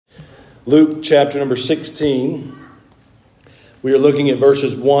Luke chapter number 16. We are looking at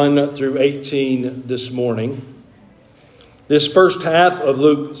verses 1 through 18 this morning. This first half of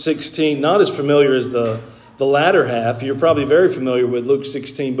Luke 16, not as familiar as the latter half. You're probably very familiar with Luke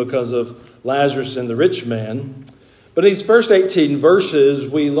 16 because of Lazarus and the rich man. But in these first 18 verses,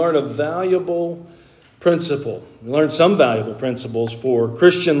 we learn a valuable principle. We learn some valuable principles for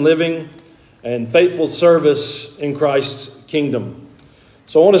Christian living and faithful service in Christ's kingdom.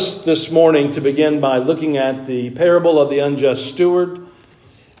 So I want us this morning to begin by looking at the parable of the unjust steward.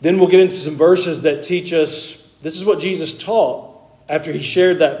 Then we'll get into some verses that teach us this is what Jesus taught after he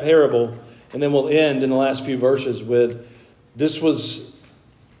shared that parable. And then we'll end in the last few verses with this was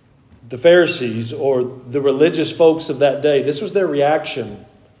the Pharisees or the religious folks of that day. This was their reaction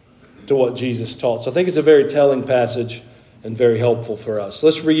to what Jesus taught. So I think it's a very telling passage and very helpful for us.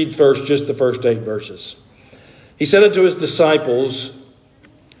 Let's read first just the first 8 verses. He said unto his disciples,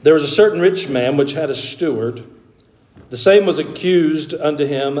 there was a certain rich man which had a steward. The same was accused unto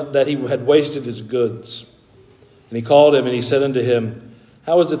him that he had wasted his goods. And he called him and he said unto him,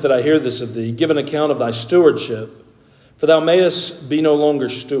 how is it that I hear this of thee? Give an account of thy stewardship, for thou mayest be no longer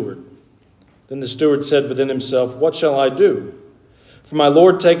steward. Then the steward said within himself, what shall I do? For my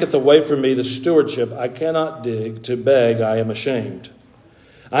Lord taketh away from me the stewardship. I cannot dig, to beg I am ashamed.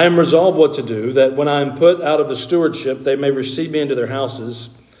 I am resolved what to do, that when I am put out of the stewardship, they may receive me into their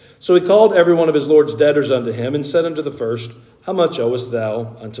houses. So he called every one of his Lord's debtors unto him, and said unto the first, how much owest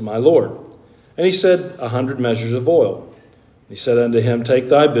thou unto my Lord? And he said, 100 measures of oil. He said unto him, take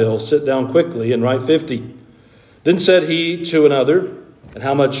thy bill, sit down quickly, and write 50. Then said he to another, and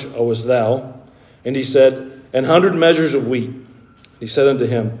how much owest thou? And he said, 100 measures of wheat. He said unto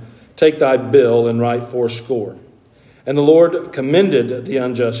him, take thy bill, and write 80. And the Lord commended the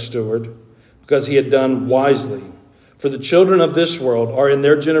unjust steward, because he had done wisely. For the children of this world are in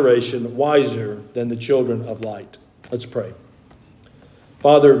their generation wiser than the children of light. Let's pray.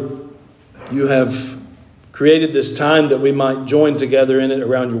 Father, you have created this time that we might join together in it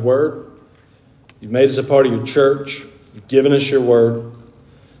around your word. You've made us a part of your church. You've given us your word.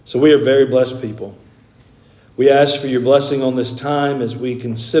 So we are very blessed people. We ask for your blessing on this time as we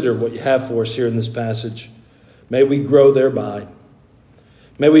consider what you have for us here in this passage. May we grow thereby.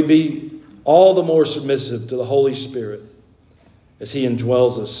 May we be all the more submissive to the Holy Spirit as he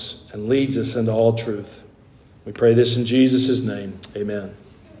indwells us and leads us into all truth. We pray this in Jesus' name. Amen.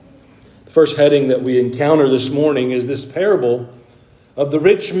 The first heading that we encounter this morning is this parable of the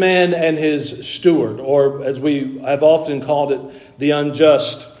rich man and his steward, or as we have often called it, the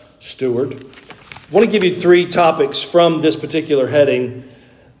unjust steward. I want to give you 3 topics from this particular heading: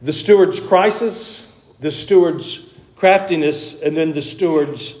 the steward's crisis, the steward's craftiness, and then the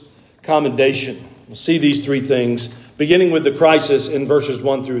steward's commendation. We'll see these 3 things, beginning with the crisis in verses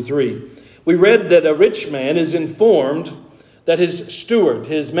 1 through 3. We read that a rich man is informed that his steward,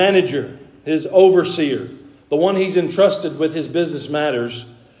 his manager, his overseer, the one he's entrusted with his business matters,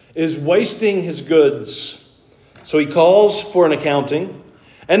 is wasting his goods. So he calls for an accounting,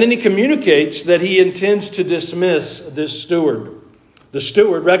 and then he communicates that he intends to dismiss this steward. The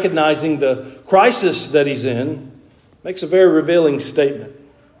steward, recognizing the crisis that he's in, makes a very revealing statement.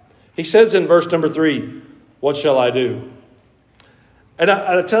 He says in verse number 3, what shall I do? And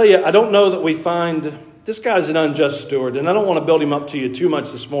I tell you, I don't know that we find this guy's an unjust steward, and I don't want to build him up to you too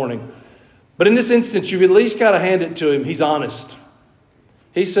much this morning. But in this instance, you've at least got to hand it to him. He's honest.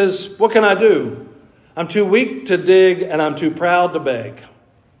 He says, what can I do? I'm too weak to dig, and I'm too proud to beg.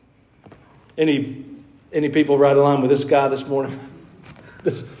 Any people right along with this guy this morning?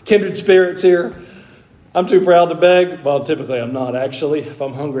 This kindred spirits here? I'm too proud to beg. Well, typically I'm not, actually. If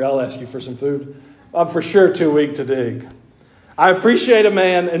I'm hungry, I'll ask you for some food. I'm for sure too weak to dig. I appreciate a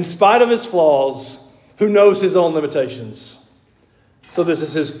man, in spite of his flaws, who knows his own limitations. So this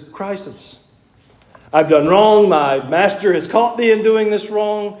is his crisis. I've done wrong. My master has caught me in doing this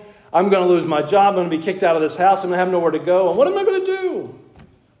wrong. I'm going to lose my job. I'm going to be kicked out of this house. I'm going to have nowhere to go. And what am I going to do?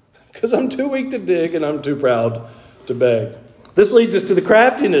 Because I'm too weak to dig and I'm too proud to beg. This leads us to the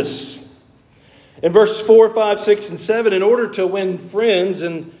craftiness. In verses 4, 5, 6, and 7, in order to win friends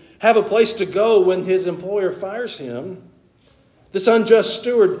and have a place to go when his employer fires him, this unjust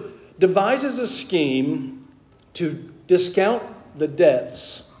steward devises a scheme to discount the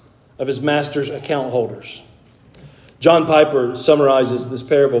debts of his master's account holders. John Piper summarizes this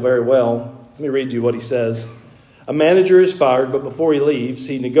parable very well. Let me read to you what he says. A manager is fired, but before he leaves,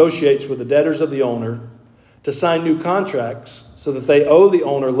 he negotiates with the debtors of the owner to sign new contracts so that they owe the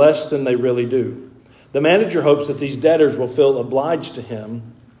owner less than they really do. The manager hopes that these debtors will feel obliged to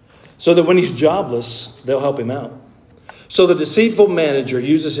him so that when he's jobless, they'll help him out. So the deceitful manager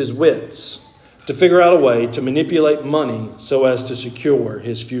uses his wits to figure out a way to manipulate money so as to secure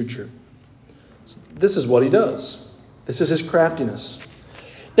his future. This is what he does. This is his craftiness.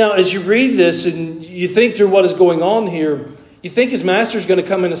 Now, as you read this and you think through what is going on here, you think his master's going to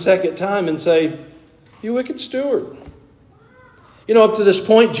come in a second time and say, "You wicked steward." You know, up to this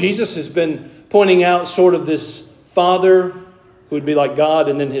point, Jesus has been pointing out sort of this father who would be like God,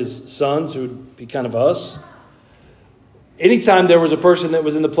 and then his sons who would be kind of us. Anytime there was a person that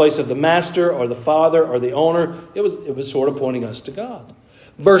was in the place of the master or the father or the owner, it was sort of pointing us to God.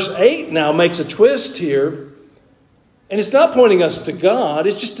 Verse 8 now makes a twist here. And it's not pointing us to God.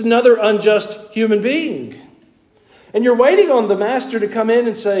 It's just another unjust human being. And you're waiting on the master to come in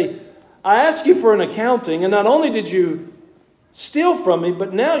and say, "I asked you for an accounting, and not only did you steal from me,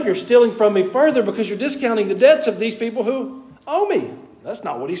 but now you're stealing from me further because you're discounting the debts of these people who owe me." That's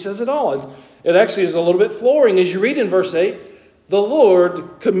not what he says at all. It actually is a little bit flooring. As you read in verse 8, the Lord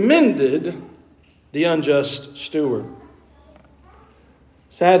commended the unjust steward.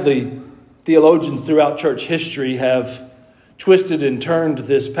 Sadly, theologians throughout church history have twisted and turned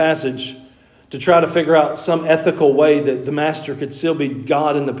this passage to try to figure out some ethical way that the master could still be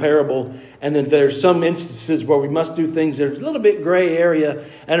God in the parable. And then there's some instances where we must do things that are a little bit gray area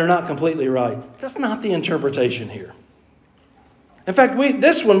and are not completely right. That's not the interpretation here. In fact, we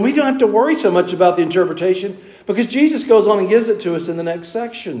don't have to worry so much about the interpretation because Jesus goes on and gives it to us in the next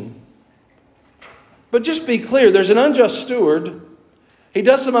section. But just be clear, there's an unjust steward. He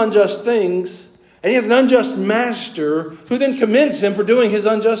does some unjust things, and he has an unjust master who then commends him for doing his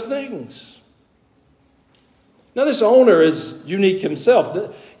unjust things. Now, this owner is unique himself.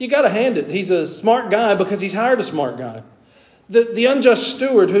 You got to hand it. He's a smart guy because he's hired a smart guy. The unjust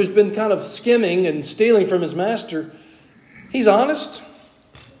steward who's been kind of skimming and stealing from his master, he's honest.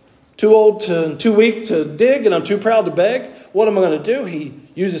 Too weak to dig, and I'm too proud to beg. What am I going to do? He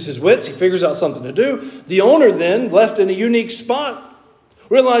uses his wits. He figures out something to do. The owner then, left in a unique spot,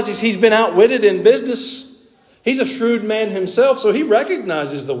 realizes he's been outwitted in business. He's a shrewd man himself, so he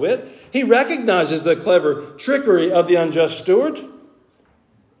recognizes the wit. He recognizes the clever trickery of the unjust steward.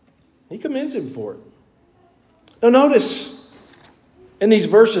 He commends him for it. Now notice in these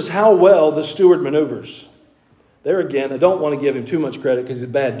verses how well the steward maneuvers. There again, I don't want to give him too much credit because he's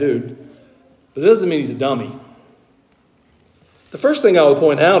a bad dude, but it doesn't mean he's a dummy. The first thing I will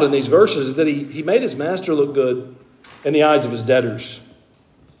point out in these verses is that he made his master look good in the eyes of his debtors.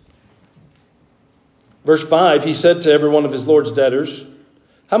 Verse 5, he said to every one of his Lord's debtors,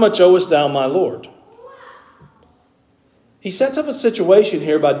 "How much owest thou my Lord?" He sets up a situation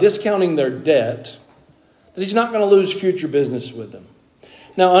here by discounting their debt that he's not going to lose future business with them.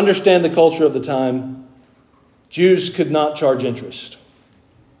 Now, understand the culture of the time. Jews could not charge interest.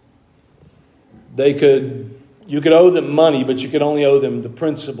 You could owe them money, but you could only owe them the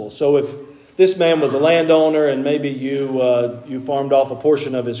principal. So if this man was a landowner and maybe you farmed off a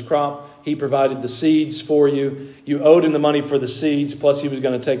portion of his crop, he provided the seeds for you. You owed him the money for the seeds, plus he was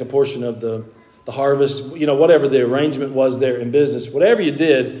going to take a portion of the harvest. You know, whatever the arrangement was there in business, whatever you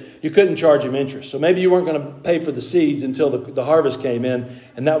did, you couldn't charge him interest. So maybe you weren't going to pay for the seeds until the harvest came in,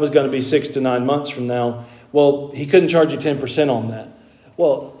 and that was going to be 6 to 9 months from now. Well, he couldn't charge you 10% on that.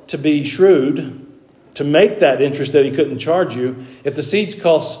 Well, to be shrewd, to make that interest that he couldn't charge you, if the seeds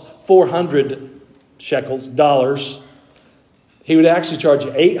cost 400 shekels, dollars, he would actually charge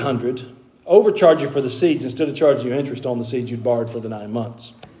you 800, overcharge you for the seeds instead of charging you interest on the seeds you'd borrowed for the 9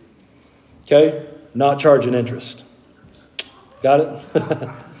 months. Okay? Not charging interest. Got it?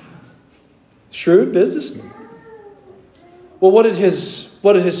 Shrewd businessman. Well, what did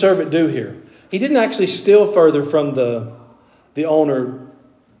his servant do here? He didn't actually steal further from the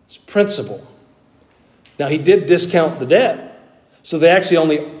owner's principal. Now, he did discount the debt, so they actually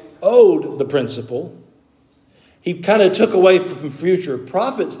only owed the principal. He kind of took away from future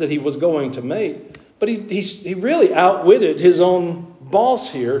profits that he was going to make, but he really outwitted his own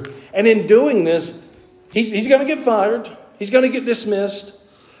boss here. And in doing this, he's going to get fired. He's going to get dismissed.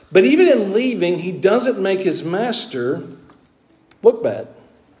 But even in leaving, he doesn't make his master look bad.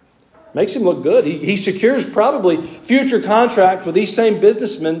 Makes him look good. He secures probably future contract with these same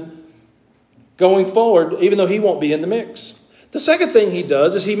businessmen going forward, even though he won't be in the mix. The second thing he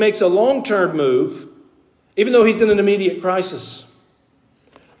does is he makes a long-term move, even though he's in an immediate crisis.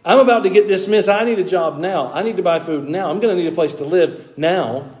 I'm about to get dismissed. I need a job now. I need to buy food now. I'm going to need a place to live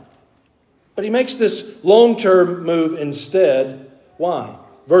now. But he makes this long-term move instead. Why?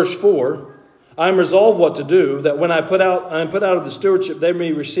 Verse 4, I am resolved what to do, that when I am put out of the stewardship, they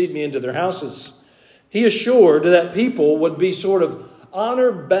may receive me into their houses. He assured that people would be sort of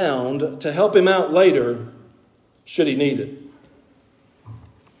honor-bound to help him out later should he need it.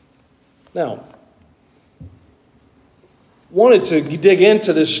 Now, wanted to dig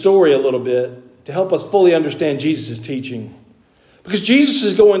into this story a little bit to help us fully understand Jesus' teaching. Because Jesus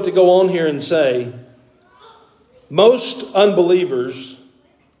is going to go on here and say, most unbelievers,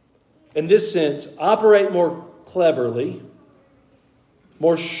 in this sense, operate more cleverly,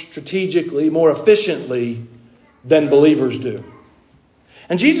 more strategically, more efficiently than believers do.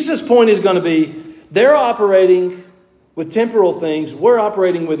 And Jesus' point is going to be, they're operating with temporal things, we're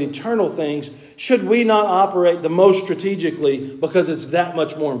operating with eternal things. Should we not operate the most strategically because it's that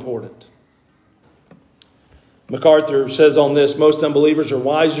much more important? MacArthur says on this, most unbelievers are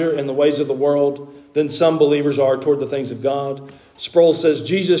wiser in the ways of the world than some believers are toward the things of God. Sproul says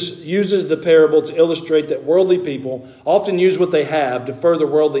Jesus uses the parable to illustrate that worldly people often use what they have to further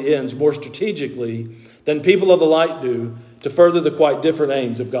worldly ends more strategically than people of the light do to further the quite different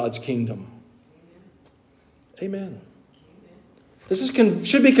aims of God's kingdom. Amen. This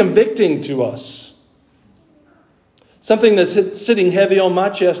should be convicting to us. Something that's sitting heavy on my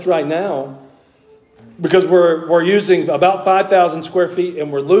chest right now, because we're using about 5,000 square feet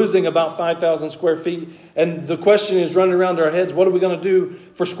and we're losing about 5,000 square feet. And the question is running around our heads, what are we going to do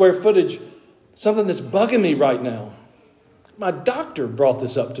for square footage? Something that's bugging me right now. My doctor brought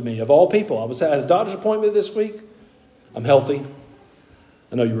this up to me, of all people. I was at a doctor's appointment this week. I'm healthy.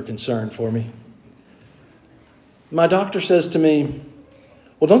 I know you were concerned for me. My doctor says to me,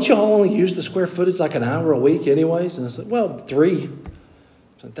 well, don't you all only use the square footage like an hour a week anyways? And I said, well, 3.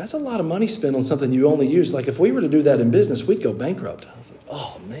 I said, that's a lot of money spent on something you only use. Like if we were to do that in business, we'd go bankrupt. I was like,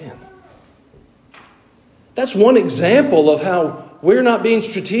 oh, man. That's one example of how we're not being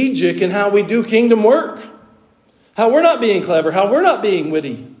strategic in how we do kingdom work. How we're not being clever, how we're not being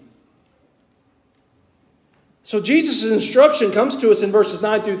witty. So Jesus' instruction comes to us in verses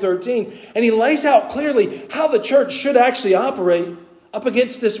 9 through 13, and he lays out clearly how the church should actually operate up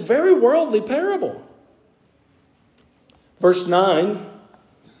against this very worldly parable. Verse 9,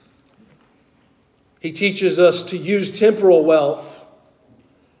 he teaches us to use temporal wealth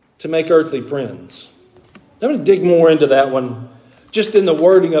to make earthly friends. I'm going to dig more into that one. Just in the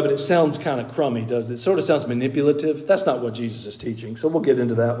wording of it, it sounds kind of crummy, doesn't it? It sort of sounds manipulative. That's not what Jesus is teaching. So we'll get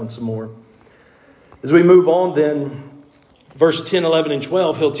into that one some more. As we move on then, verse 10, 11, and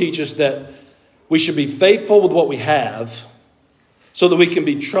 12, he'll teach us that we should be faithful with what we have so that we can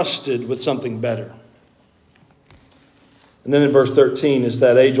be trusted with something better. And then in verse 13 is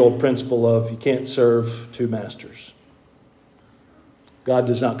that age-old principle of you can't serve 2 masters. God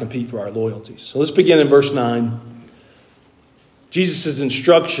does not compete for our loyalties. So let's begin in verse 9. Jesus'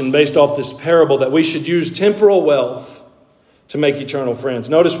 instruction based off this parable that we should use temporal wealth to make eternal friends.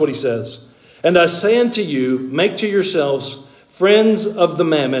 Notice what he says. And I say unto you, make to yourselves friends of the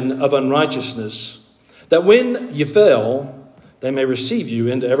mammon of unrighteousness, that when you fail, they may receive you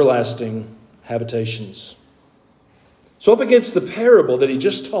into everlasting habitations. So up against the parable that he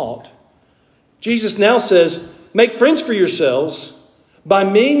just taught, Jesus now says, make friends for yourselves by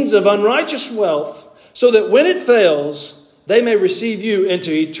means of unrighteous wealth, so that when it fails, they may receive you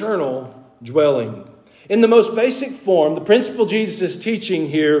into eternal dwelling. In the most basic form, the principle Jesus is teaching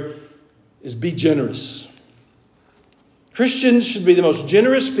here is be generous. Christians should be the most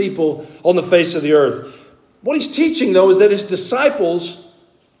generous people on the face of the earth. What he's teaching, though, is that his disciples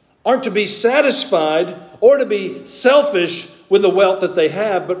aren't to be satisfied or to be selfish with the wealth that they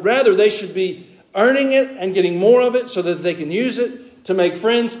have, but rather they should be earning it and getting more of it so that they can use it to make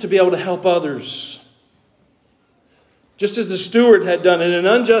friends, to be able to help others. Just as the steward had done in an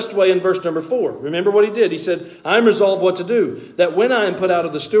unjust way in verse number 4. Remember what he did. He said, I'm resolved what to do. That when I am put out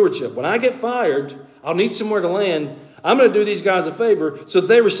of the stewardship, when I get fired, I'll need somewhere to land. I'm going to do these guys a favor so that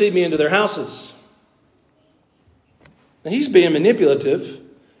they receive me into their houses. Now, he's being manipulative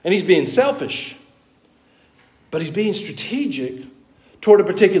and he's being selfish. But he's being strategic toward a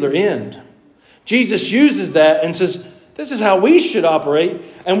particular end. Jesus uses that and says, this is how we should operate.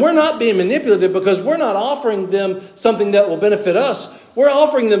 And we're not being manipulative because we're not offering them something that will benefit us. We're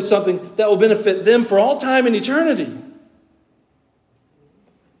offering them something that will benefit them for all time and eternity.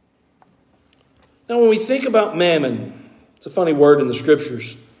 Now, when we think about mammon, it's a funny word in the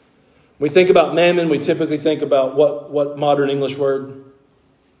scriptures. When we think about mammon, we typically think about what modern English word?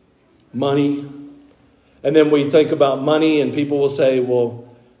 Money. And then we think about money and people will say, well,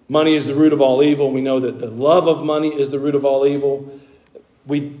 money is the root of all evil. We know that the love of money is the root of all evil.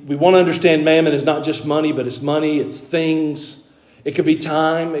 We want to understand mammon is not just money, but it's money, it's things. It could be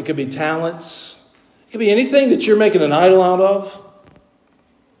time, it could be talents. It could be anything that you're making an idol out of.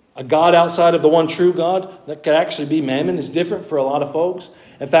 A God outside of the one true God that could actually be mammon is different for a lot of folks.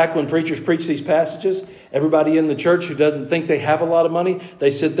 In fact, when preachers preach these passages, everybody in the church who doesn't think they have a lot of money,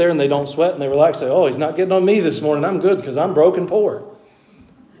 they sit there and they don't sweat and they relax. Say, oh, he's not getting on me this morning. I'm good because I'm broke and poor.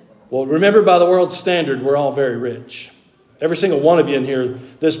 Well, remember, by the world's standard, we're all very rich. Every single one of you in here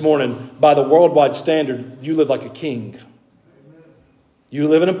this morning, by the worldwide standard, you live like a king. You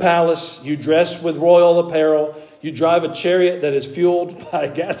live in a palace. You dress with royal apparel. You drive a chariot that is fueled by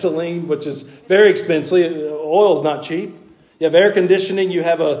gasoline, which is very expensive. Oil's not cheap. You have air conditioning. You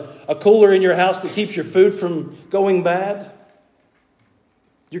have a cooler in your house that keeps your food from going bad.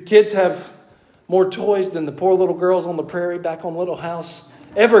 Your kids have more toys than the poor little girls on the prairie back on Little House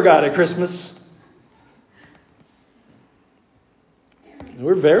ever got at Christmas.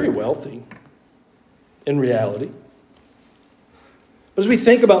 We're very wealthy in reality. But as we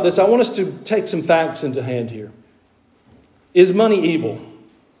think about this, I want us to take some facts into hand here. Is money evil?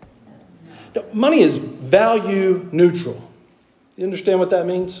 No, money is value neutral. You understand what that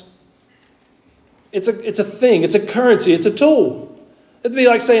means? It's a thing. It's a currency. It's a tool. It'd be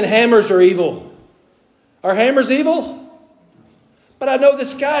like saying hammers are evil. Are hammers evil? But I know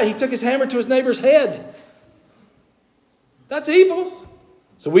this guy. He took his hammer to his neighbor's head. That's evil.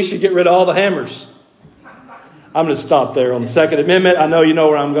 So we should get rid of all the hammers. I'm going to stop there on the Second Amendment. I know you know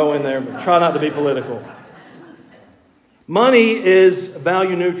where I'm going there, but try not to be political. Money is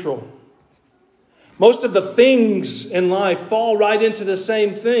value neutral. Most of the things in life fall right into the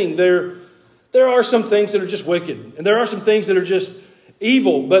same thing. There are some things that are just wicked, and there are some things that are just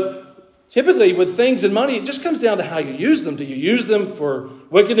evil. But typically with things and money, it just comes down to how you use them. Do you use them for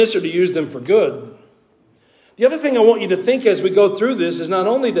wickedness or do you use them for good? The other thing I want you to think as we go through this is not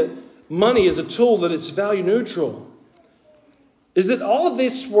only that money is a tool, that it's value neutral, is that all of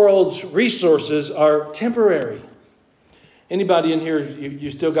this world's resources are temporary. Anybody in here,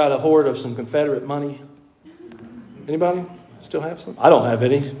 you still got a hoard of some Confederate money? Anybody still have some? I don't have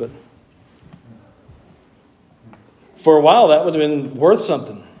any, but for a while that would have been worth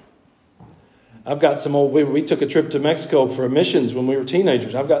something. I've got some old, we took a trip to Mexico for missions when we were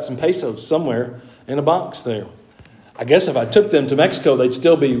teenagers. I've got some pesos somewhere in a box there. I guess if I took them to Mexico, they'd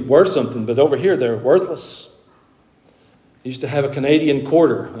still be worth something, but over here they're worthless. I used to have a Canadian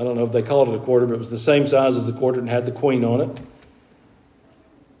quarter. I don't know if they called it a quarter, but it was the same size as the quarter and had the Queen on it.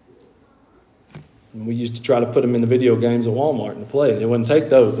 And we used to try to put them in the video games at Walmart and play. They wouldn't take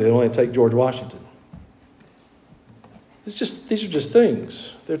those. They'd only take George Washington. These are just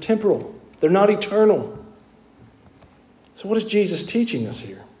things. They're temporal. They're not eternal. So what is Jesus teaching us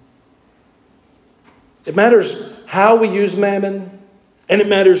here? It matters how we use mammon, and it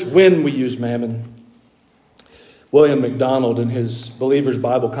matters when we use mammon. William MacDonald, in his Believer's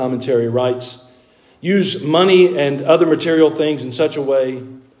Bible Commentary, writes, "Use money and other material things in such a way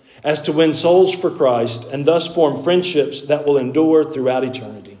as to win souls for Christ and thus form friendships that will endure throughout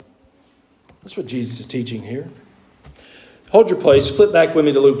eternity." That's what Jesus is teaching here. Hold your place. Flip back with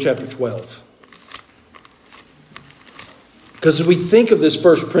me to Luke chapter 12. Because as we think of this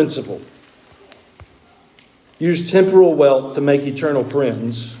first principle, use temporal wealth to make eternal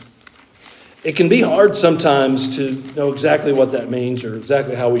friends, it can be hard sometimes to know exactly what that means or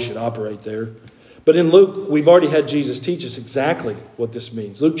exactly how we should operate there. But in Luke, we've already had Jesus teach us exactly what this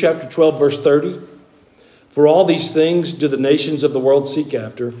means. Luke chapter 12, verse 30. "For all these things do the nations of the world seek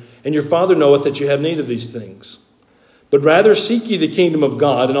after, and your Father knoweth that you have need of these things. But rather seek ye the kingdom of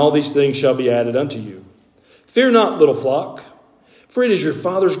God, and all these things shall be added unto you. Fear not, little flock, for it is your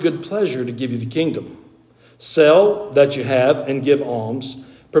Father's good pleasure to give you the kingdom. Sell that you have, and give alms.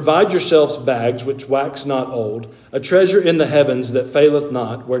 Provide yourselves bags which wax not old, a treasure in the heavens that faileth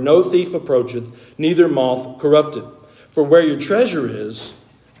not, where no thief approacheth, neither moth corrupteth. For where your treasure is,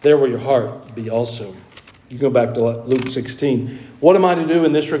 there will your heart be also." You go back to Luke 16. What am I to do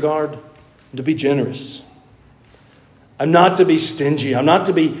in this regard? To be generous. I'm not to be stingy. I'm not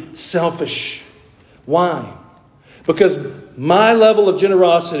to be selfish. Why? Because my level of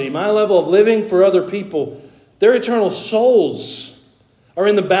generosity, my level of living for other people, their eternal souls are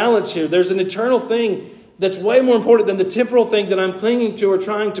in the balance here. There's an eternal thing that's way more important than the temporal thing that I'm clinging to or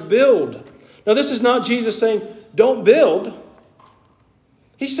trying to build. Now, this is not Jesus saying, don't build.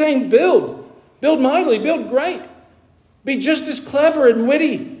 He's saying build. Build mightily. Build great. Be just as clever and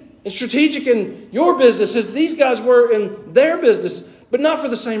witty and strategic in your business as these guys were in their business, but not for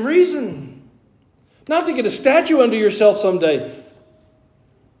the same reason. Not to get a statue unto yourself someday,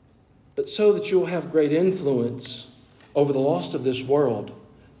 but so that you'll have great influence over the lost of this world,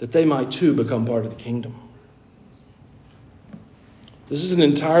 that they might too become part of the kingdom. This is an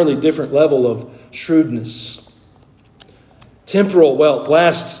entirely different level of shrewdness. Temporal wealth.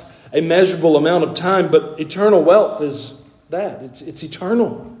 Last a measurable amount of time, but eternal wealth is that. It's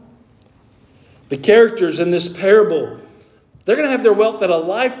eternal. The characters in this parable, they're going to have their wealth at a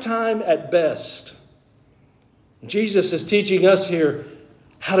lifetime at best. Jesus is teaching us here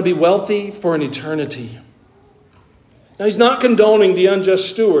how to be wealthy for an eternity. Now, he's not condoning the unjust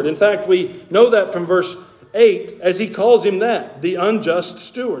steward. In fact, we know that from verse 8, as he calls him that, the unjust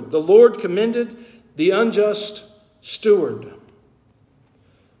steward. The Lord commended the unjust steward.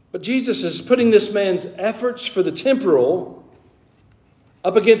 But Jesus is putting this man's efforts for the temporal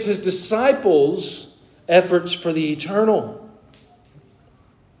up against his disciples' efforts for the eternal.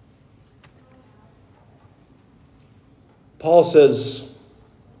 Paul says,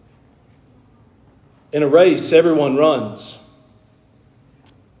 in a race, everyone runs.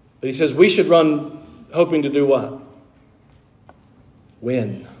 But he says we should run hoping to do what?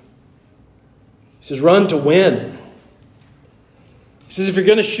 Win. He says run to win. He says if you're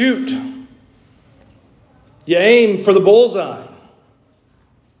going to shoot, you aim for the bullseye.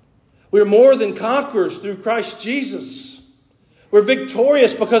 We're more than conquerors through Christ Jesus. We're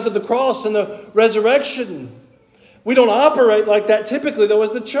victorious because of the cross and the resurrection. We don't operate like that typically, though,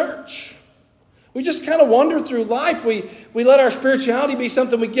 as the church. We just kind of wander through life. We let our spirituality be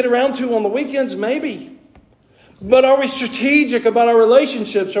something we get around to on the weekends, maybe. But are we strategic about our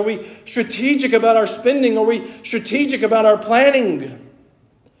relationships? Are we strategic about our spending? Are we strategic about our planning?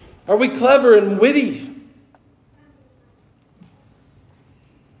 Are we clever and witty?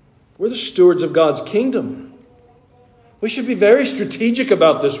 We're the stewards of God's kingdom. We should be very strategic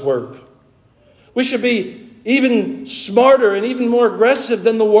about this work. We should be even smarter and even more aggressive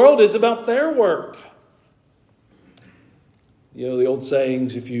than the world is about their work. You know the old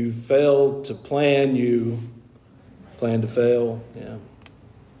sayings, if you fail to plan, you plan to fail. Yeah.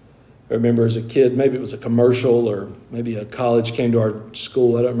 I remember as a kid, maybe it was a commercial or maybe a college came to our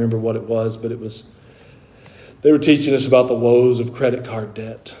school. I don't remember what it was, but they were teaching us about the woes of credit card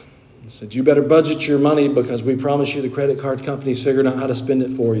debt. They said, you better budget your money because we promise you the credit card company's figuring out how to spend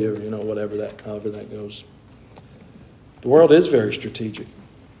it for you, or, however that goes. The world is very strategic.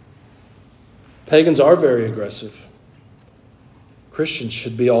 Pagans are very aggressive. Christians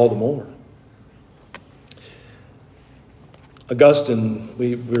should be all the more. Augustine,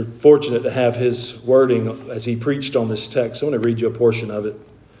 we're fortunate to have his wording as he preached on this text. I want to read you a portion of it.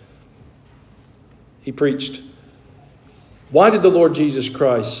 He preached, why did the Lord Jesus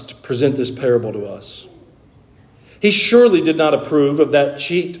Christ present this parable to us? He surely did not approve of that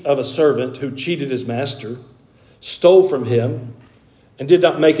cheat of a servant who cheated his master, stole from him, and did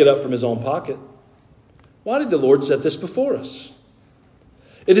not make it up from his own pocket. Why did the Lord set this before us?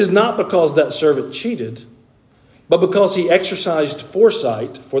 It is not because that servant cheated, but because he exercised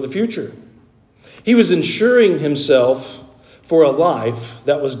foresight for the future. He was insuring himself for a life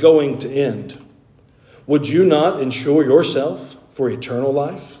that was going to end. Would you not insure yourself for eternal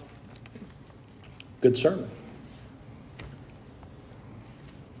life? Good sermon.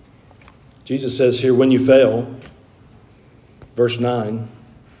 Jesus says here, when you fail, verse 9,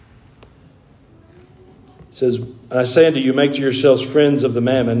 it says, and I say unto you, make to yourselves friends of the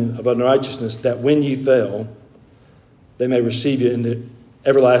mammon of unrighteousness, that when ye fail, they may receive you into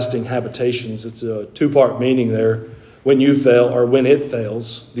everlasting habitations. It's a two-part meaning there. When you fail, or when it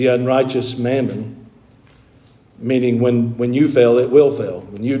fails, the unrighteous mammon, meaning when you fail, it will fail.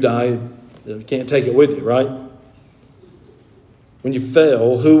 When you die, you can't take it with you, right? When you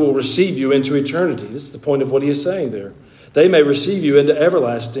fail, who will receive you into eternity? This is the point of what he is saying there. They may receive you into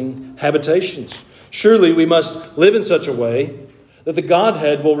everlasting habitations. Surely we must live in such a way that the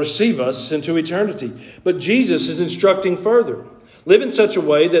Godhead will receive us into eternity. But Jesus is instructing further. Live in such a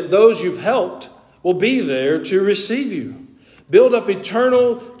way that those you've helped will be there to receive you. Build up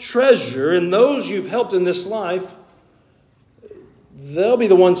eternal treasure, and those you've helped in this life, they'll be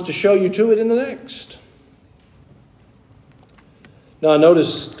the ones to show you to it in the next. Now, I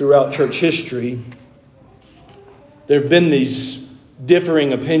notice throughout church history, there have been these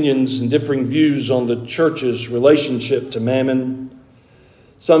differing opinions and differing views on the church's relationship to mammon.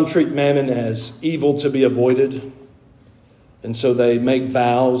 Some treat mammon as evil to be avoided, and so they make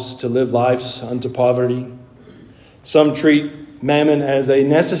vows to live lives unto poverty. Some treat mammon as a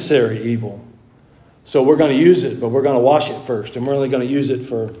necessary evil. So we're going to use it, but we're going to wash it first, and we're only going to use it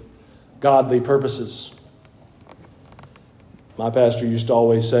for godly purposes. My pastor used to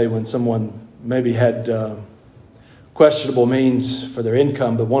always say when someone maybe had questionable means for their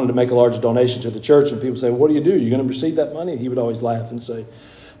income but wanted to make a large donation to the church, and people say, well, what do? You're going to receive that money? He would always laugh and say,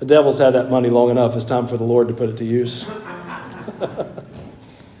 the devil's had that money long enough. It's time for the Lord to put it to use.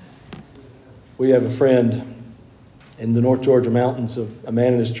 We have a friend in the North Georgia mountains, a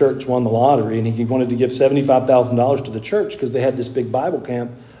man in his church won the lottery, and he wanted to give $75,000 to the church because they had this big Bible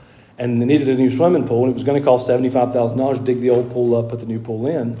camp, and they needed a new swimming pool, and it was going to cost $75,000 to dig the old pool up, put the new pool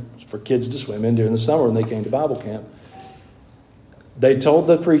in for kids to swim in during the summer when they came to Bible camp. They told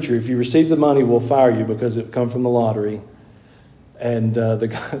the preacher, if you receive the money, we'll fire you because it come from the lottery. And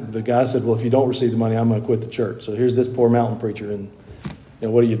the guy said, well, if you don't receive the money, I'm going to quit the church. So here's this poor mountain preacher, and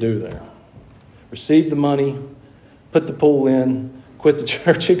what do you do there? Receive the money, put the pool in, quit the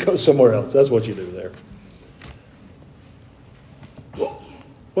church, and go somewhere else. That's what you do there.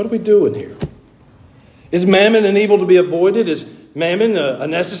 What are we doing here? Is mammon an evil to be avoided? Is mammon a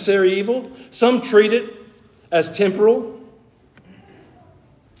necessary evil? Some treat it as temporal.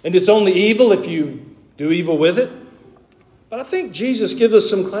 And it's only evil if you do evil with it. But I think Jesus gives us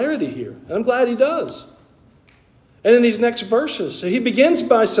some clarity here. And I'm glad he does. And in these next verses, he begins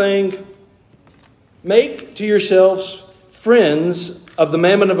by saying, make to yourselves friends of the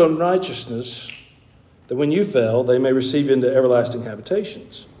mammon of unrighteousness, that when you fail, they may receive you into everlasting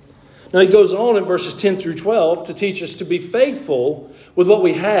habitations. Now he goes on in verses 10 through 12 to teach us to be faithful with what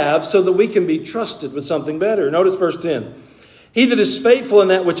we have so that we can be trusted with something better. Notice verse 10. He that is faithful in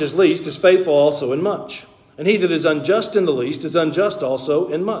that which is least is faithful also in much. And he that is unjust in the least is unjust also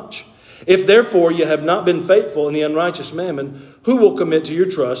in much. If therefore you have not been faithful in the unrighteous mammon, who will commit to your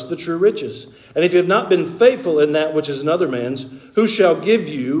trust the true riches? And if you have not been faithful in that which is another man's, who shall give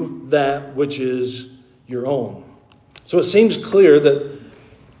you that which is your own? So it seems clear that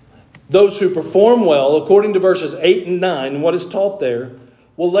those who perform well, according to verses 8 and 9, and what is taught there,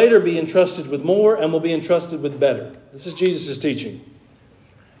 will later be entrusted with more and will be entrusted with better. This is Jesus' teaching.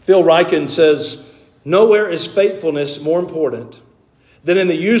 Phil Ryken says, nowhere is faithfulness more important than in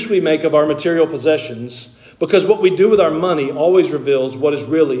the use we make of our material possessions, because what we do with our money always reveals what is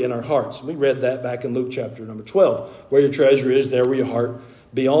really in our hearts. We read that back in Luke chapter number 12. Where your treasure is, there will your heart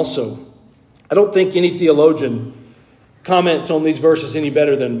be also. I don't think any theologian comments on these verses any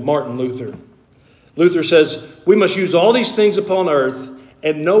better than Martin Luther. Luther says, we must use all these things upon earth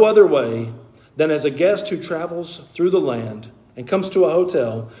and no other way than as a guest who travels through the land and comes to a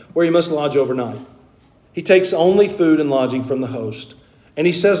hotel where he must lodge overnight. He takes only food and lodging from the host, and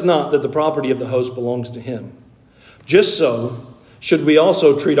he says not that the property of the host belongs to him. Just so should we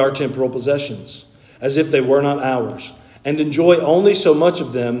also treat our temporal possessions as if they were not ours, and enjoy only so much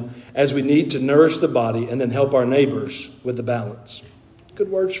of them as we need to nourish the body and then help our neighbors with the balance. Good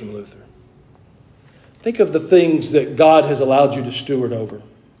words from Luther. Think of the things that God has allowed you to steward over.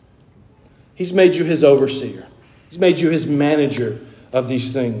 He's made you his overseer. He's made you his manager of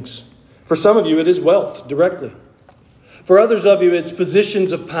these things. For some of you, it is wealth directly. For others of you, it's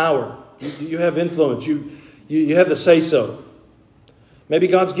positions of power. You have influence. You have the say-so. Maybe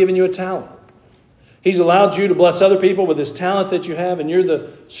God's given you a talent. He's allowed you to bless other people with this talent that you have, and you're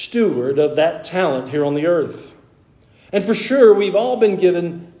the steward of that talent here on the earth. And for sure, we've all been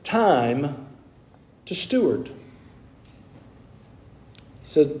given time to steward. He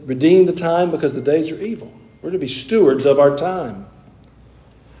said, redeem the time because the days are evil. We're to be stewards of our time.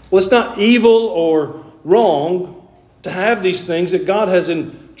 Well, it's not evil or wrong to have these things that God has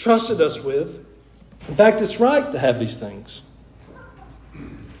entrusted us with. In fact, it's right to have these things.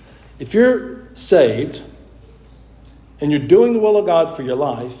 If you're saved and you're doing the will of God for your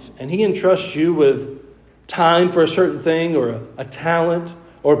life, and he entrusts you with time for a certain thing or a talent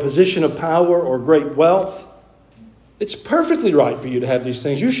or a position of power or great wealth, it's perfectly right for you to have these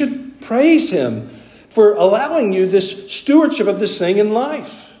things. You should praise him for allowing you this stewardship of this thing in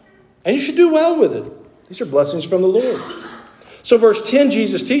life. And you should do well with it. These are blessings from the Lord. So verse 10,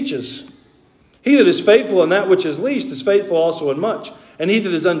 Jesus teaches, he that is faithful in that which is least is faithful also in much. And he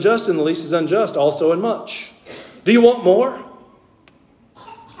that is unjust in the least is unjust also in much. Do you want more?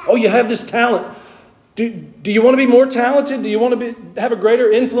 Oh, you have this talent. Do you want to be more talented? Do you want to have a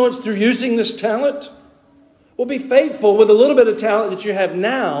greater influence through using this talent? Well, be faithful with a little bit of talent that you have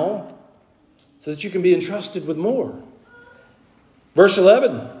now so that you can be entrusted with more. Verse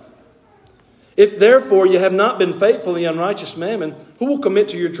 11. If therefore you have not been faithful in the unrighteous mammon, who will commit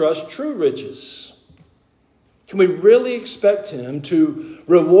to your trust true riches? Can we really expect him to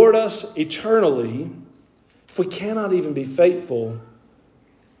reward us eternally if we cannot even be faithful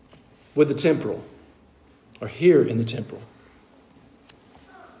with the temporal or here in the temporal?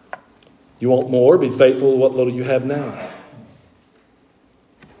 You want more? Be faithful with what little you have now.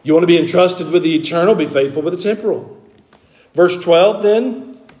 You want to be entrusted with the eternal? Be faithful with the temporal. Verse 12 then,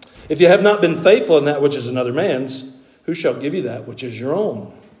 if you have not been faithful in that which is another man's, who shall give you that which is your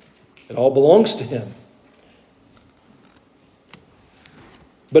own? It all belongs to him.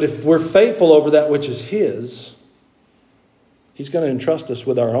 But if we're faithful over that which is his, He's going to entrust us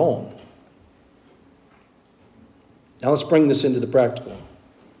with our own. Now let's bring this into the practical.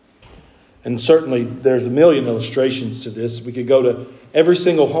 And certainly there's a million illustrations to this. We could go to every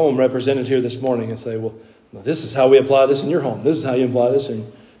single home represented here this morning and say, well, this is how we apply this in your home. This is how you apply this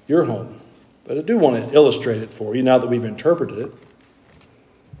in your home. But I do want to illustrate it for you now that we've interpreted it.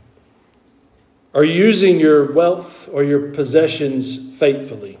 Are you using your wealth or your possessions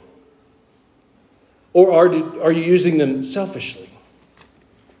faithfully? Or are you using them selfishly?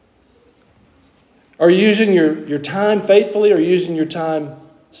 Are you using your time faithfully or are you using your time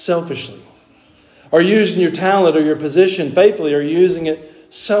selfishly? Are you using your talent or your position faithfully or are you using it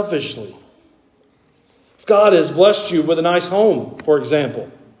selfishly? If God has blessed you with a nice home, for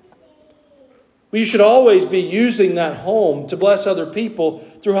example, well, you should always be using that home to bless other people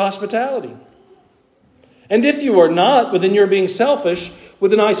through hospitality. And if you are not, well, then you're being selfish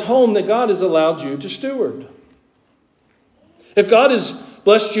with a nice home that God has allowed you to steward. If God has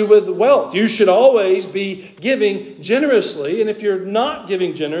blessed you with wealth, you should always be giving generously. And if you're not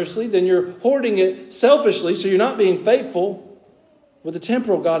giving generously, then you're hoarding it selfishly, so you're not being faithful with the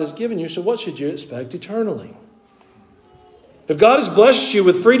temporal God has given you. So what should you expect eternally? If God has blessed you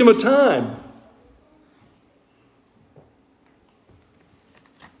with freedom of time,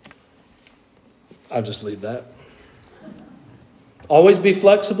 I'll just leave that. Always be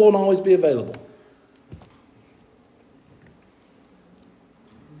flexible and always be available.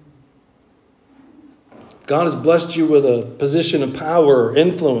 God has blessed you with a position of power or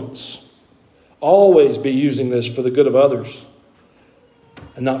influence. Always be using this for the good of others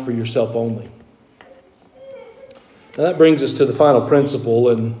and not for yourself only. Now that brings us to the final principle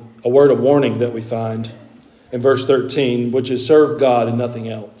and a word of warning that we find in verse 13, which is serve God and nothing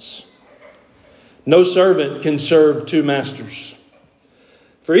else. No servant can serve two masters.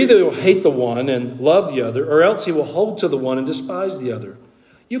 For either he will hate the one and love the other, or else he will hold to the one and despise the other.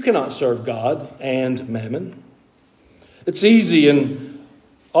 You cannot serve God and mammon. It's easy in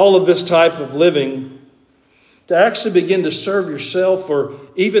all of this type of living to actually begin to serve yourself or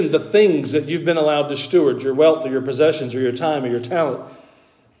even the things that you've been allowed to steward, your wealth or your possessions or your time or your talent,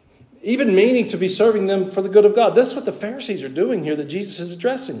 even meaning to be serving them for the good of God. That's what the Pharisees are doing here that Jesus is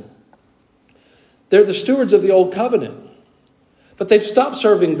addressing. They're the stewards of the old covenant. But they've stopped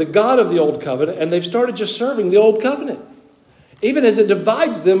serving the God of the old covenant and they've started just serving the old covenant, even as it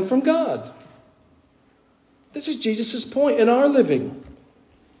divides them from God. This is Jesus' point in our living.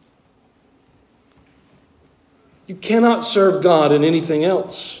 You cannot serve God and anything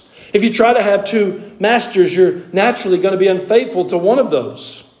else. If you try to have two masters, you're naturally going to be unfaithful to one of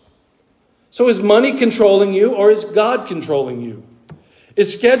those. So is money controlling you or is God controlling you?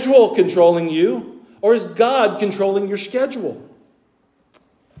 Is schedule controlling you or is God controlling your schedule?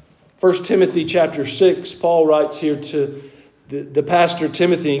 1 Timothy chapter 6, Paul writes here to the pastor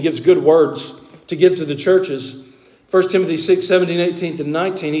Timothy and gives good words to give to the churches. 1 Timothy 6, 17, 18, and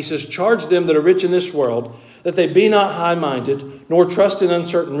 19, he says, charge them that are rich in this world, that they be not high-minded, nor trust in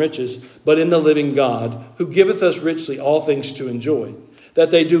uncertain riches, but in the living God, who giveth us richly all things to enjoy. That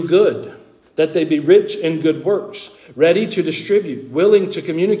they do good, that they be rich in good works, ready to distribute, willing to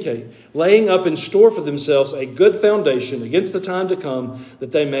communicate, laying up in store for themselves a good foundation against the time to come,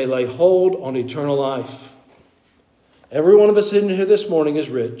 that they may lay hold on eternal life. Every one of us in here this morning is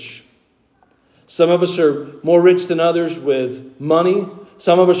rich. Some of us are more rich than others with money.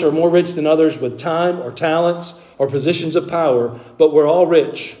 Some of us are more rich than others with time or talents or positions of power, but we're all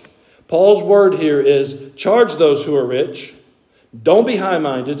rich. Paul's word here is charge those who are rich. Don't be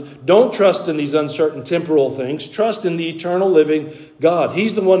high-minded. Don't trust in these uncertain temporal things. Trust in the eternal living God.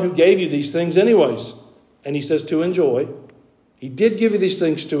 He's the one who gave you these things anyways. And he says to enjoy. He did give you these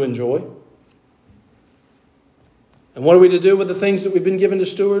things to enjoy. And what are we to do with the things that we've been given to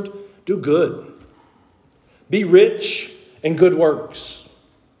steward? Do good. Be rich in good works.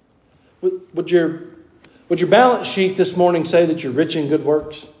 Would your balance sheet this morning say that you're rich in good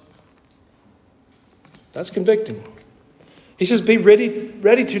works? That's convicting. He says, be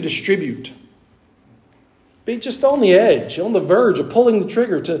ready to distribute. Be just on the edge, on the verge of pulling the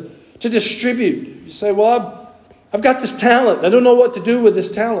trigger to distribute. You say, well, I've got this talent. I don't know what to do with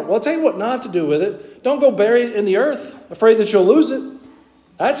this talent. Well, I'll tell you what not to do with it. Don't go bury it in the earth, afraid that you'll lose it.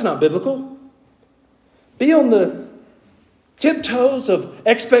 That's not biblical. Be on the tiptoes of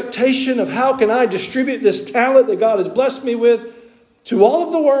expectation of how can I distribute this talent that God has blessed me with to all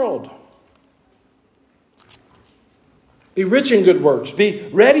of the world. Be rich in good works. Be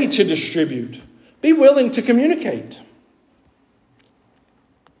ready to distribute. Be willing to communicate.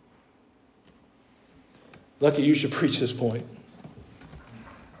 Lucky you should preach this point.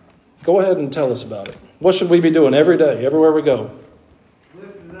 Go ahead and tell us about it. What should we be doing every day, everywhere we go?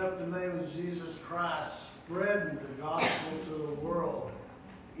 Lifting up the name of Jesus Christ, spreading the gospel to the world.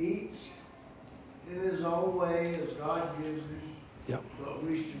 Each in his own way as God gives him. Yep. But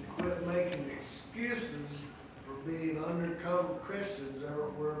we should quit making excuses for being undercover Christians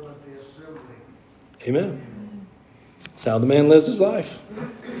everywhere but the assembly. Amen. That's how the man lives his life.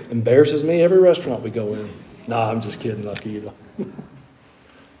 Embarrasses me every restaurant we go in. Nah, I'm just kidding, Lucky.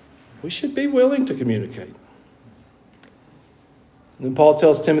 We should be willing to communicate. And then Paul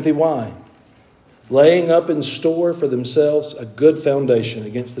tells Timothy why. Laying up in store for themselves a good foundation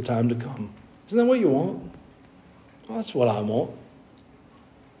against the time to come. Isn't that what you want? Well, that's what I want.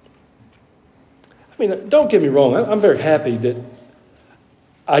 I mean, don't get me wrong. I'm very happy that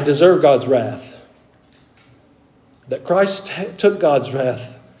I deserve God's wrath. That Christ took God's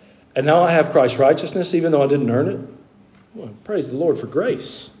wrath. And now I have Christ's righteousness even though I didn't earn it. Well, praise the Lord for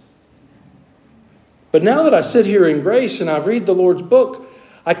grace. But now that I sit here in grace and I read the Lord's book,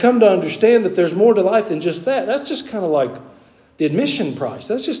 I come to understand that there's more to life than just that. That's just kind of like the admission price.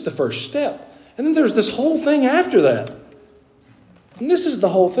 That's just the first step. And then there's this whole thing after that. And this is the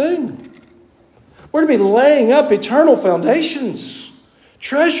whole thing. We're to be laying up eternal foundations,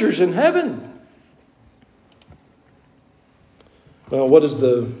 treasures in heaven. Well, what is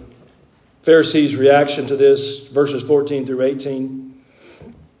the Pharisees' reaction to this? Verses 14 through 18.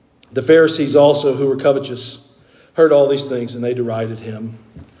 The Pharisees also, who were covetous, heard all these things and they derided him.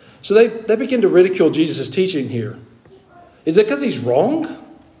 So they begin to ridicule Jesus' teaching here. Is it because he's wrong?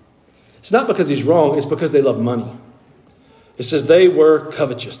 It's not because he's wrong. It's because they love money. It says they were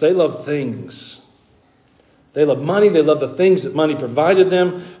covetous. They love things. They love money. They love the things that money provided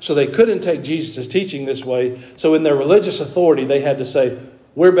them. So they couldn't take Jesus' teaching this way. So in their religious authority, they had to say,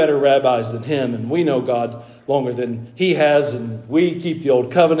 we're better rabbis than him, and we know God longer than he has, and we keep the old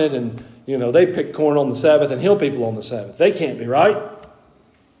covenant, and they pick corn on the Sabbath and heal people on the Sabbath. They can't be right.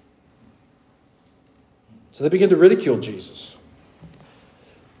 So they begin to ridicule Jesus.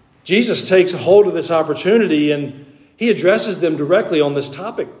 Jesus takes a hold of this opportunity and he addresses them directly on this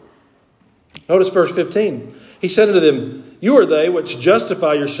topic. Notice verse 15. He said unto them, you are they which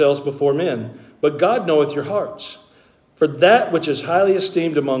justify yourselves before men, but God knoweth your hearts. For that which is highly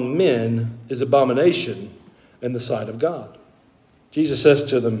esteemed among men is abomination in the sight of God. Jesus says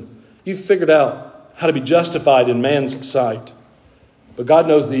to them, you've figured out how to be justified in man's sight, but God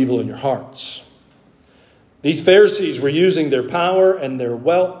knows the evil in your hearts. These Pharisees were using their power and their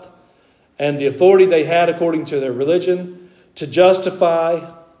wealth and the authority they had according to their religion to justify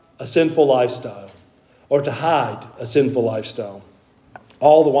a sinful lifestyle or to hide a sinful lifestyle.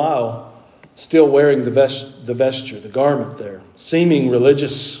 All the while still wearing the vesture, the garment there, seeming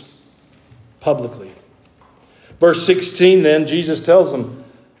religious publicly. Verse 16 then, Jesus tells them,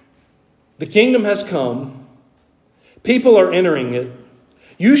 the kingdom has come. People are entering it.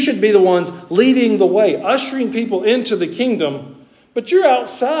 You should be the ones leading the way, ushering people into the kingdom, but you're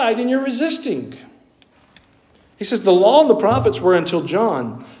outside and you're resisting. He says, the law and the prophets were until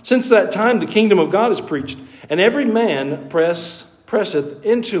John. Since that time, the kingdom of God is preached, and every man presseth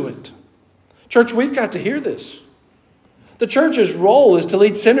into it. Church, we've got to hear this. The church's role is to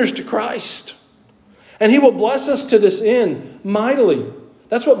lead sinners to Christ. And he will bless us to this end mightily.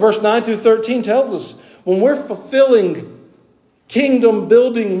 That's what verse 9 through 13 tells us. When we're fulfilling kingdom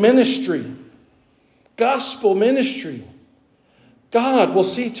building ministry, gospel ministry, God will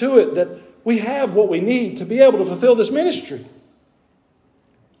see to it that we have what we need to be able to fulfill this ministry.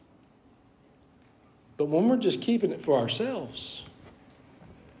 But when we're just keeping it for ourselves,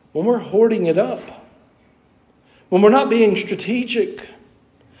 when we're hoarding it up, when we're not being strategic,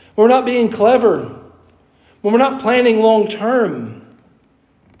 when we're not being clever, when we're not planning long term,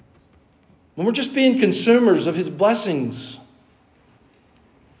 when we're just being consumers of his blessings.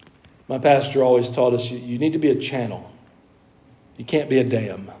 My pastor always taught us you need to be a channel. You can't be a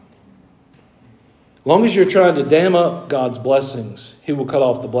dam. As long as you're trying to dam up God's blessings, he will cut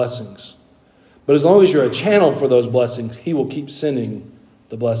off the blessings. But as long as you're a channel for those blessings, he will keep sending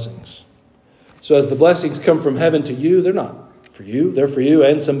the blessings. So as the blessings come from heaven to you, they're not for you. They're for you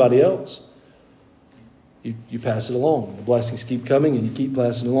and somebody else. You pass it along. The blessings keep coming and you keep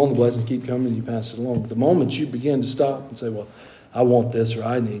passing it along. The blessings keep coming and you pass it along. The moment you begin to stop and say, well, I want this or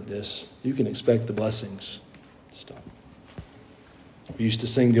I need this, you can expect the blessings to stop. We used to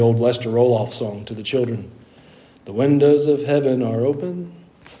sing the old Lester Roloff song to the children. The windows of heaven are open.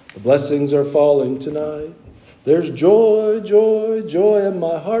 The blessings are falling tonight. There's joy, joy, joy in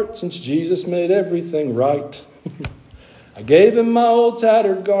my heart since Jesus made everything right. I gave him my old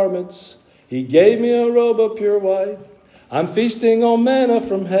tattered garments. He gave me a robe of pure white. I'm feasting on manna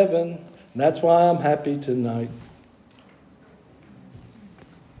from heaven. And that's why I'm happy tonight.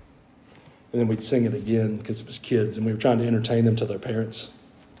 And then we'd sing it again because it was kids and we were trying to entertain them till their parents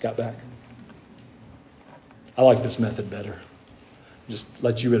got back. I like this method better. Just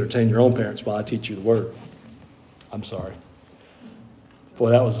let you entertain your own parents while I teach you the word. I'm sorry.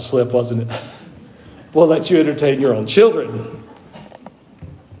 Boy, that was a slip, wasn't it? We'll let you entertain your own children.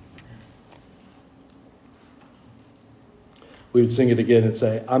 We would sing it again and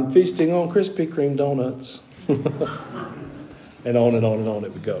say, I'm feasting on Krispy Kreme donuts. And on and on and on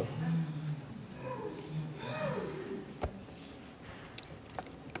it would go.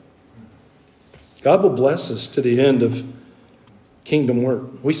 God will bless us to the end of kingdom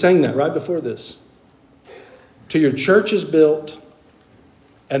work. We sang that right before this. Till your church is built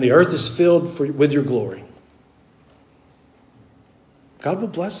and the earth is filled with your glory. God will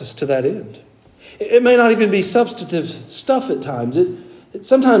bless us to that end. It may not even be substantive stuff at times.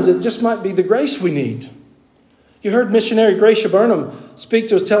 Sometimes it just might be the grace we need. You heard missionary Gracia Burnham speak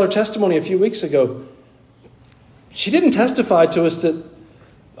to us, tell her testimony a few weeks ago. She didn't testify to us that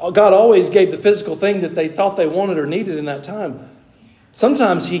God always gave the physical thing that they thought they wanted or needed in that time.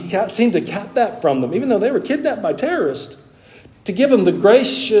 Sometimes he seemed to cap that from them, even though they were kidnapped by terrorists, to give them the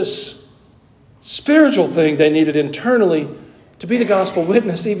gracious spiritual thing they needed internally to be the gospel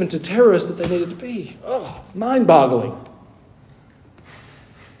witness even to terrorists that they needed to be. Oh, mind-boggling.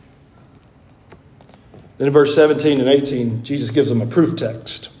 Then in verse 17 and 18, Jesus gives them a proof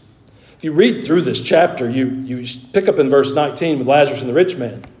text. If you read through this chapter, you pick up in verse 19 with Lazarus and the rich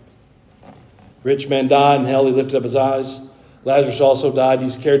man. Rich man died in hell, he lifted up his eyes. Lazarus also died,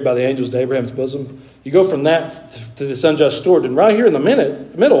 he's carried by the angels to Abraham's bosom. You go from that to this unjust steward, and right here in the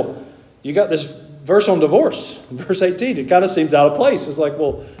middle, you got this verse on divorce. In verse 18, it kind of seems out of place. It's like,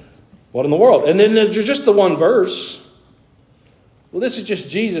 well, what in the world? And then there's just the one verse. Well, this is just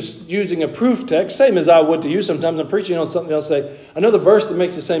Jesus using a proof text, same as I would to you. Sometimes I'm preaching on something else. Say, another verse that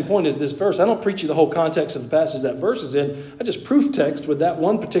makes the same point is this verse. I don't preach you the whole context of the passage that verse is in. I just proof text with that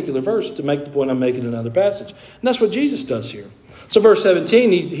one particular verse to make the point I'm making in another passage. And that's what Jesus does here. So verse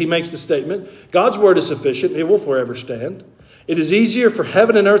 17, he makes the statement, God's word is sufficient. It will forever stand. It is easier for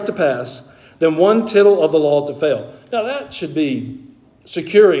heaven and earth to pass than one tittle of the law to fail. Now that should be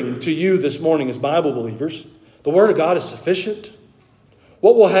securing to you this morning as Bible believers. The word of God is sufficient.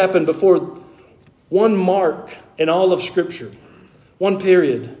 What will happen before one mark in all of Scripture, one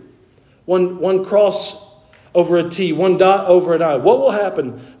period, one cross over a T, one dot over an I? What will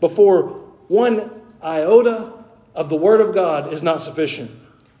happen before one iota of the Word of God is not sufficient?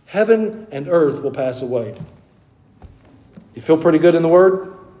 Heaven and earth will pass away. You feel pretty good in the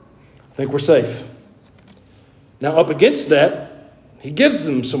Word? I think we're safe. Now up against that, he gives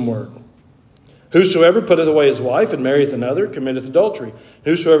them some word. Whosoever putteth away his wife and marrieth another committeth adultery.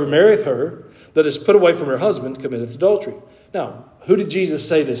 Whosoever marrieth her that is put away from her husband committeth adultery. Now, who did Jesus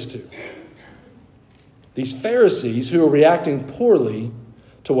say this to? These Pharisees who were reacting poorly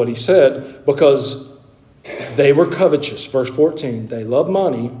to what he said because they were covetous. Verse 14, they loved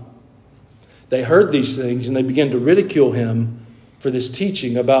money. They heard these things and they began to ridicule him for this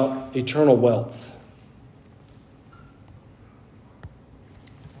teaching about eternal wealth.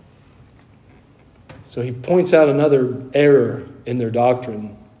 So he points out another error in their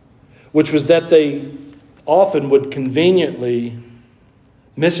doctrine, which was that they often would conveniently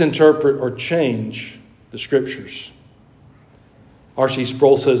misinterpret or change the Scriptures. R.C.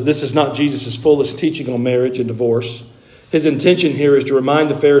 Sproul says, this is not Jesus' fullest teaching on marriage and divorce. His intention here is to remind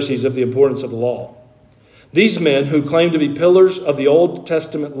the Pharisees of the importance of the law. These men who claim to be pillars of the Old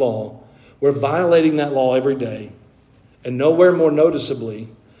Testament law were violating that law every day, and nowhere more noticeably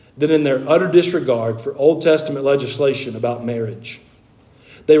than in their utter disregard for Old Testament legislation about marriage.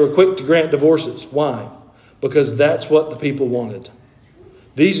 They were quick to grant divorces. Why? Because that's what the people wanted.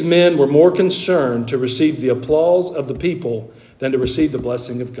 These men were more concerned to receive the applause of the people than to receive the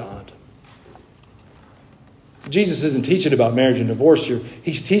blessing of God. Jesus isn't teaching about marriage and divorce here.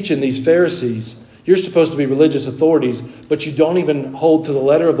 He's teaching these Pharisees, you're supposed to be religious authorities, but you don't even hold to the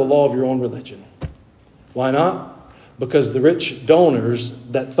letter of the law of your own religion. Why not? Because the rich donors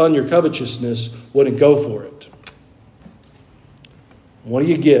that fund your covetousness wouldn't go for it. What do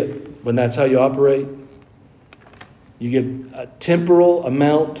you get when that's how you operate? You get a temporal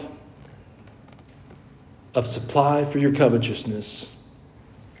amount of supply for your covetousness,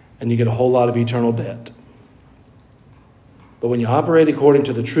 and you get a whole lot of eternal debt. But when you operate according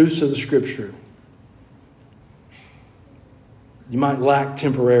to the truths of the Scripture, you might lack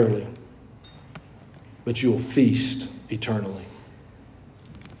temporarily, but you will feast eternally.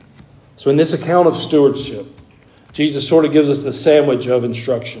 So in this account of stewardship, Jesus sort of gives us the sandwich of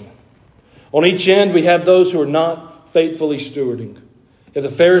instruction. On each end, we have those who are not faithfully stewarding. You have the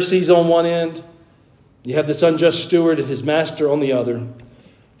Pharisees on one end. You have this unjust steward and his master on the other.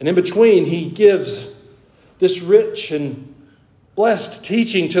 And in between, he gives this rich and blessed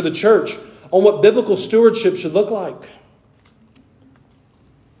teaching to the church on what biblical stewardship should look like.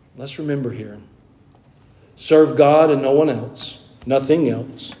 Let's remember here. Serve God and no one else. Nothing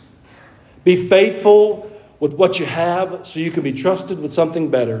else. Be faithful with what you have so you can be trusted with something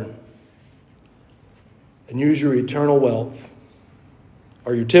better. And use your eternal wealth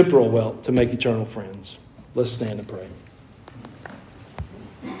or your temporal wealth to make eternal friends. Let's stand and pray.